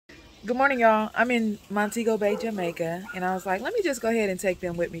Good morning, y'all. I'm in Montego Bay, Jamaica, and I was like, let me just go ahead and take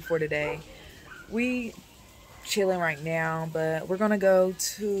them with me for today. We chilling right now, but we're gonna go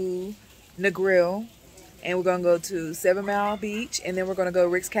to Negril, and we're gonna go to 7 Mile Beach, and then we're gonna go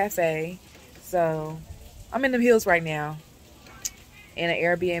Rick's Cafe. So I'm in the hills right now, in an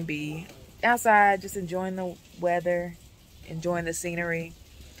Airbnb, outside, just enjoying the weather, enjoying the scenery.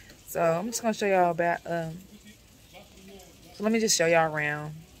 So I'm just gonna show y'all about. So let me just show y'all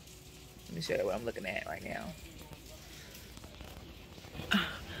around. Let me show you what I'm looking at right now.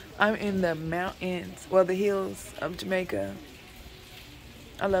 I'm in the mountains, well, the hills of Jamaica.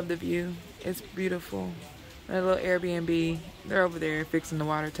 I love the view. It's beautiful. A little Airbnb. They're over there fixing the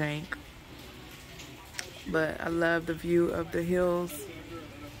water tank. But I love the view of the hills.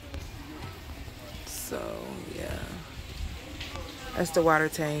 So, yeah. That's the water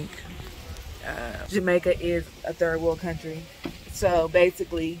tank. Jamaica is a third world country. So,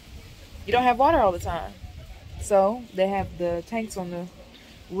 basically, you don't have water all the time. So they have the tanks on the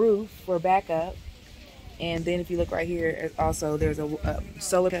roof for backup. And then if you look right here, also there's a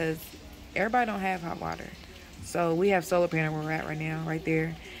solar, because everybody don't have hot water. So we have solar panel where we're at right now, right there.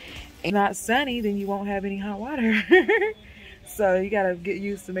 And if it's not sunny, then you won't have any hot water. So you gotta get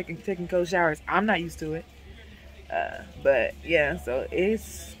used to taking cold showers. I'm not used to it. But yeah, so it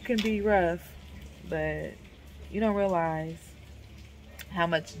can be rough, but you don't realize how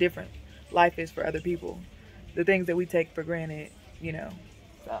much different life is for other people. The things that we take for granted, you know.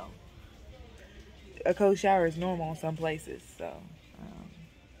 So a cold shower is normal in some places. So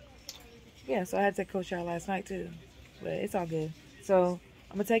yeah, so I had to take a cold shower last night too, but it's all good. So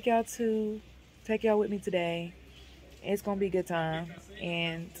I'm gonna take y'all with me today. It's gonna be a good time,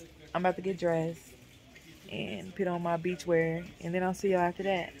 and I'm about to get dressed and put on my beach wear, and then I'll see y'all after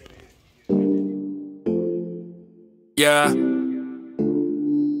that. Yeah,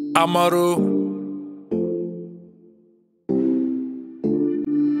 Amaru.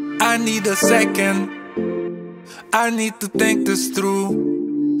 I need a second. I need to think this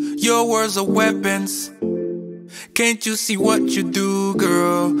through. Your words are weapons. Can't you see what you do,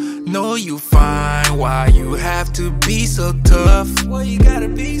 girl? Know you fine. Why you have to be so tough? Why you gotta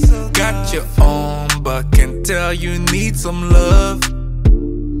be so tough? Got your own, but can tell you need some love.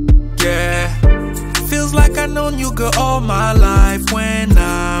 Yeah. Feels like I've known you, girl, all my life. When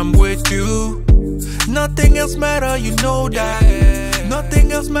I'm with you, nothing else matter, you know that.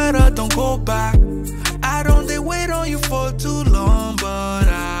 Nothing else matter, don't go back. I don't dare wait on you for too long, but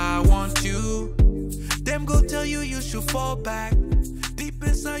I want you. Them go tell you you should fall back. Deep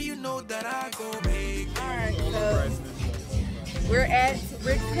inside you know that I go big. Alright, so we're at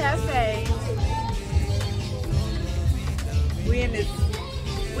Rick's Cafe. We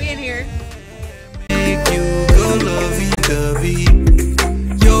in here. Make you go lovey-dovey.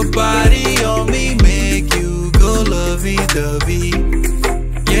 Your body on me make you go lovey-dovey.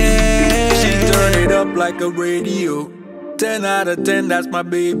 Yeah. She turn it up like a radio. 10 out of 10, that's my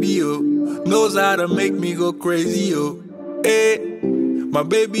baby, yo. Knows how to make me go crazy, yo. Hey, my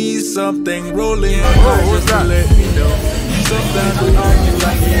baby is something rolling. Oh, what's that? Let me know. Sometimes we argue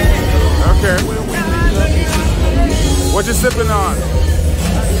like Okay. What you sipping on?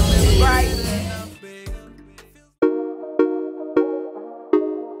 Right.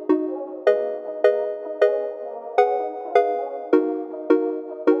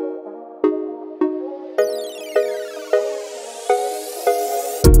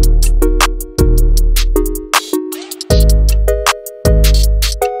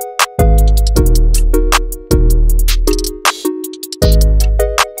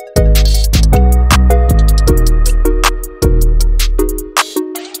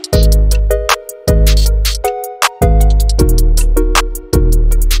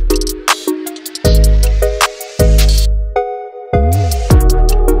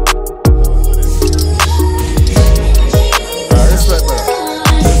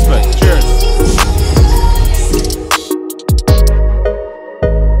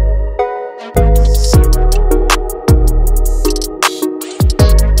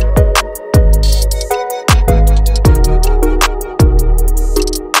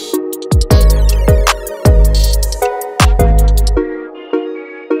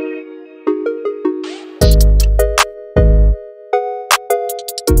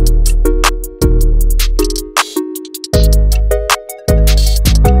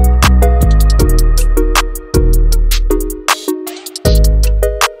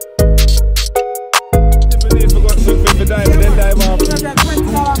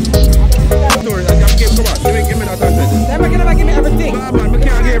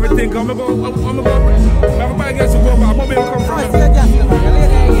 everything. I'm gonna go. Everybody gets to go back. I'm gonna come from.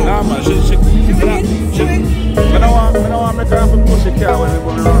 Nah, man. chez Car, ouais, mais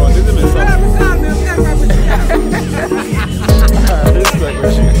bon, non, deuxième essence. Respect,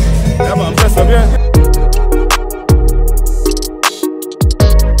 wesh. Ja, man, presse ça bien.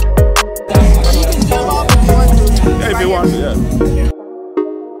 Yeah, if you want to, yeah.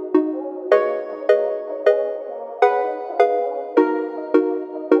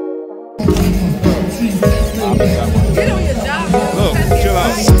 Look, chill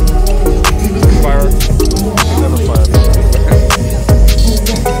out. Fire. Never fire.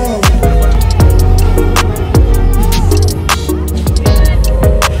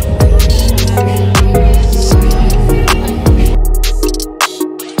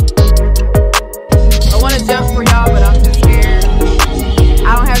 I want to jump for y'all, but I'm too scared.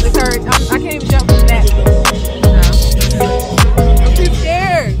 I don't have the courage. I can't even jump from that. No. I'm too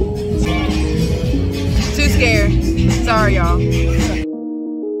scared. Too scared. Sorry, y'all.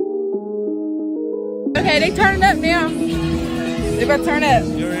 Okay, they turning up now. They about to turn up.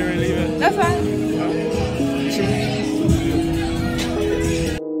 You already leaving? That's fine.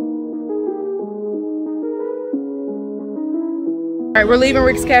 All right, we're leaving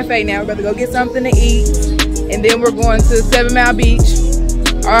Rick's Cafe now. We're about to go get something to eat, and then we're going to 7 Mile Beach.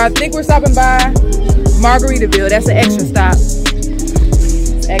 I think we're stopping by Margaritaville. That's an extra stop.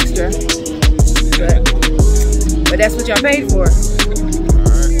 It's extra, but that's what y'all paid for.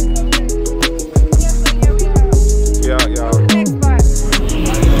 Yeah, yeah. Next spot.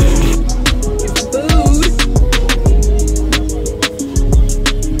 Get some food.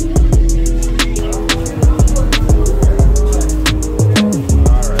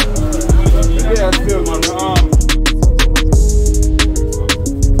 Yeah, it's good, man.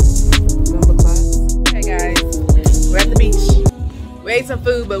 Hey guys, we're at the beach. We ate some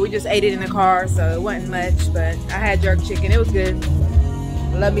food, but we just ate it in the car, so it wasn't much. But I had jerk chicken. It was good.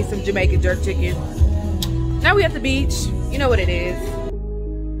 Love me some Jamaican jerk chicken. Now we at the beach. You know what it is.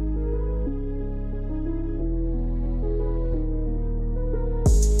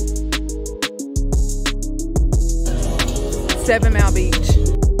 Seven Mile Beach.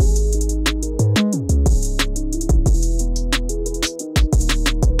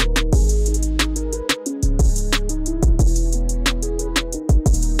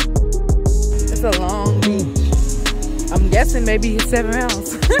 It's a long beach. I'm guessing maybe 7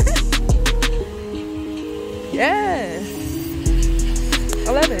 miles. Yeah,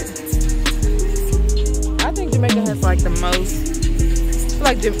 I love it. I think Jamaica has like the most, I feel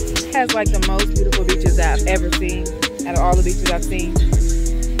like has like the most beautiful beaches I've ever seen. Out of all the beaches I've seen,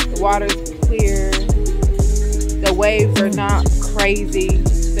 the water's clear, the waves are not crazy,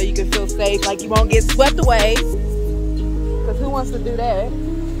 so you can feel safe, like you won't get swept away. Cause who wants to do that?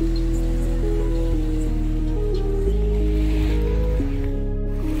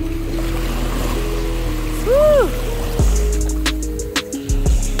 Woo!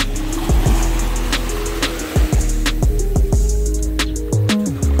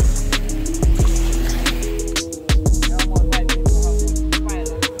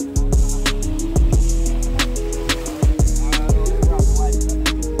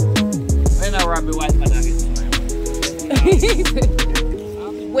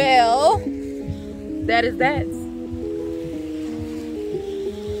 Well, that is that.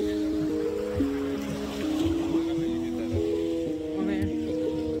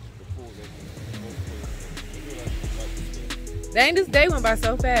 Dang, this day went by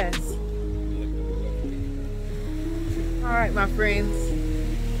so fast. All right, my friends,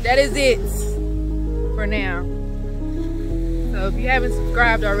 that is it for now. So if you haven't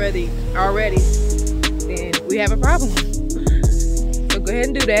subscribed already, then we have a problem. So go ahead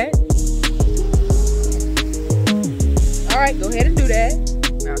and do that. All right, go ahead and do that.